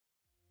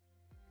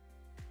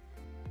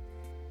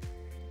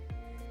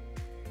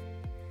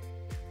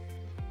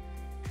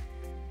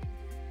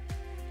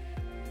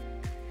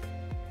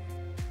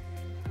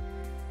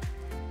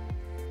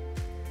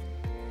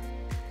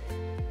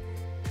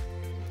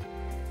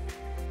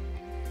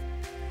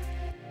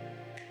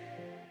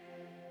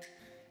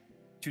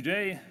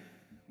Today,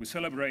 we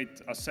celebrate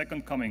a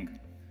second coming,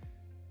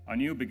 a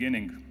new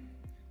beginning,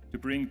 to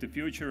bring the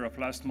future of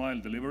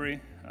last-mile delivery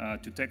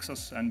to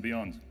Texas and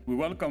beyond. We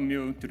welcome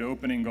you to the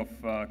opening of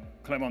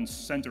Clevon's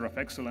Center of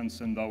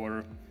Excellence and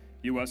our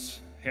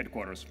U.S.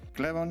 headquarters.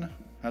 Clevon,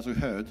 as we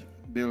heard,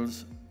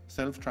 builds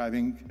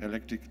self-driving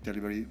electric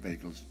delivery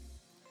vehicles,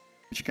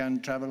 which can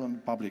travel on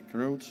public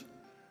roads,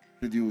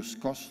 reduce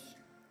costs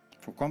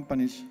for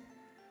companies,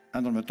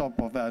 and on the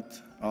top of that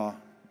are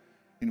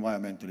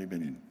environmentally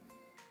benign.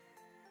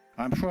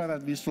 I'm sure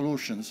that these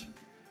solutions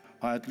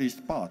are at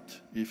least part,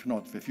 if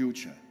not the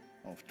future,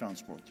 of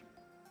transport.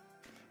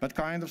 That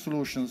kind of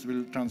solutions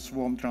will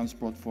transform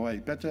transport for a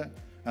better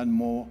and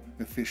more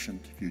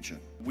efficient future.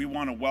 We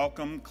want to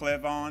welcome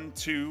Clevon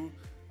to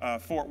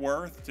Fort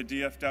Worth, to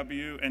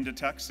DFW, and to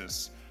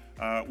Texas.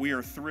 We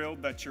are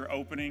thrilled that you're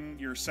opening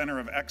your Center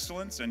of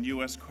Excellence and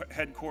U.S.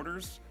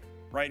 headquarters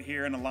right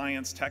here in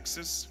Alliance,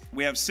 Texas.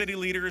 We have city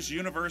leaders,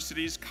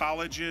 universities,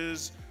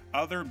 colleges,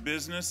 other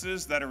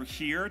businesses that are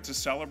here to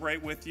celebrate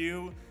with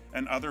you,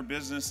 and other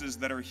businesses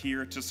that are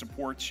here to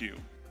support you.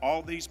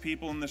 All these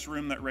people in this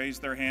room that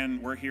raised their hand,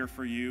 we're here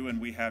for you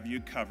and we have you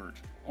covered.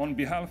 On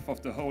behalf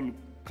of the whole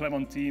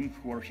Clevon team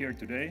who are here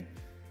today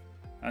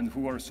and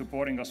who are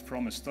supporting us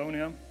from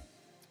Estonia,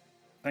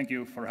 thank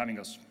you for having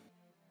us.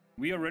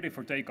 We are ready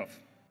for takeoff.